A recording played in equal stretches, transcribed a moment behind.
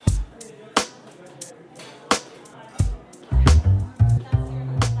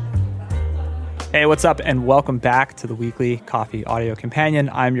Hey, what's up? And welcome back to the Weekly Coffee Audio Companion.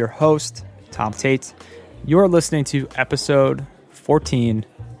 I'm your host, Tom Tate. You're listening to episode 14,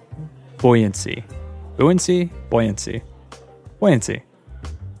 Buoyancy. Buoyancy.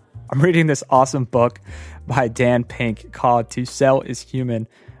 I'm reading this awesome book by Dan Pink called To Sell is Human.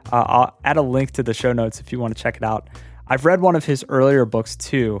 I'll add a link to the show notes if you want to check it out. I've read one of his earlier books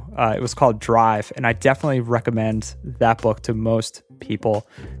too. It was called Drive, and I definitely recommend that book to most people.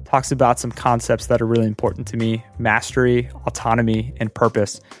 It talks about some concepts that are really important to me: mastery, autonomy, and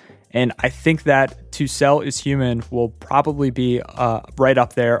purpose. And I think that To Sell is Human will probably be right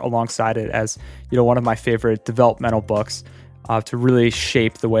up there alongside it as, one of my favorite developmental books to really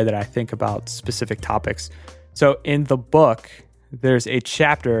shape the way that I think about specific topics. So in the book, there's a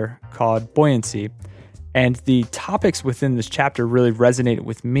chapter called Buoyancy. And the topics within this chapter really resonated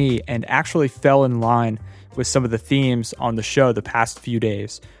with me and actually fell in line with some of the themes on the show the past few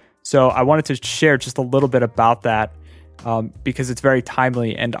days. So I wanted to share just a little bit about that because it's very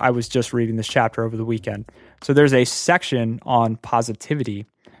timely, and I was just reading this chapter over the weekend. So there's a section on positivity,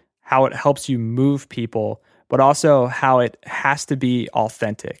 how it helps you move people, but also how it has to be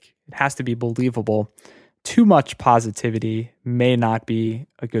authentic. It has to be believable. Too much positivity may not be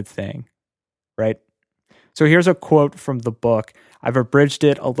a good thing, right? So here's a quote from the book. I've abridged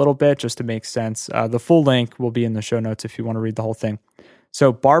it a little bit just to make sense. The full link will be in the show notes if you want to read the whole thing.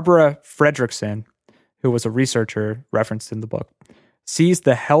 So Barbara Fredrickson, who was a researcher referenced in the book, sees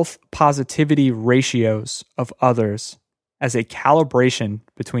the health positivity ratios of others as a calibration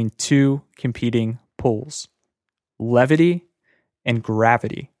between two competing poles: levity and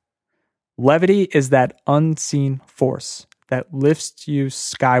gravity. Levity is that unseen force that lifts you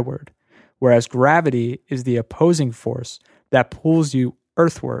skyward, whereas gravity is the opposing force that pulls you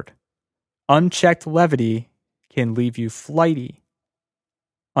earthward. Unchecked levity can leave you flighty,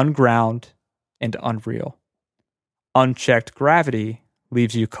 unground, and unreal. Unchecked gravity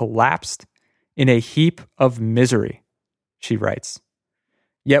leaves you collapsed in a heap of misery, she writes.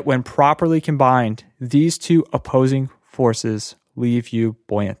 Yet when properly combined, these two opposing forces leave you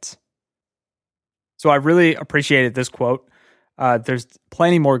buoyant. So I really appreciated this quote. There's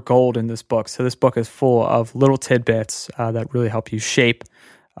plenty more gold in this book. So this book is full of little tidbits that really help you shape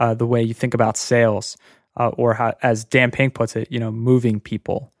the way you think about sales, or how, as Dan Pink puts it, moving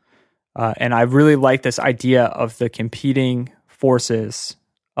people. And I really like this idea of the competing forces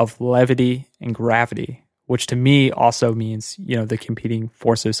of levity and gravity, which to me also means, the competing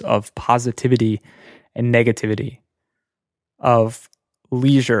forces of positivity and negativity, of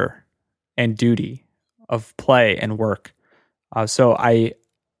leisure and duty, of play and work. So I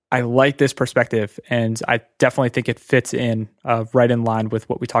like this perspective, and I definitely think it fits in right in line with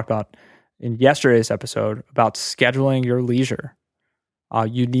what we talked about in yesterday's episode about scheduling your leisure.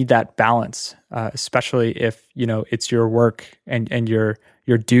 You need that balance, especially if it's your work and your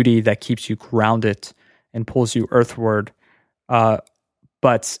duty that keeps you grounded and pulls you earthward.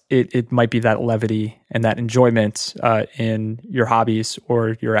 But it might be that levity and that enjoyment in your hobbies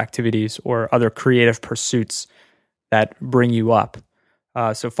or your activities or other creative pursuits that bring you up.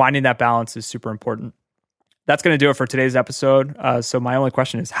 So finding that balance is super important. That's going to do it for today's episode. So my only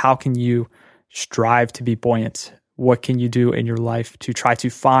question is, how can you strive to be buoyant? What can you do in your life to try to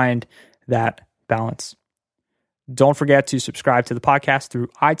find that balance? Don't forget to subscribe to the podcast through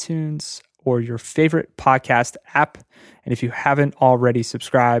iTunes or your favorite podcast app. And if you haven't already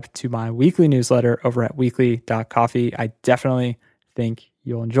subscribed to my weekly newsletter over at weekly.coffee, I definitely think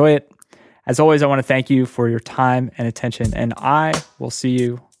you'll enjoy it. As always, I want to thank you for your time and attention, and I will see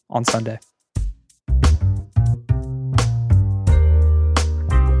you on Sunday.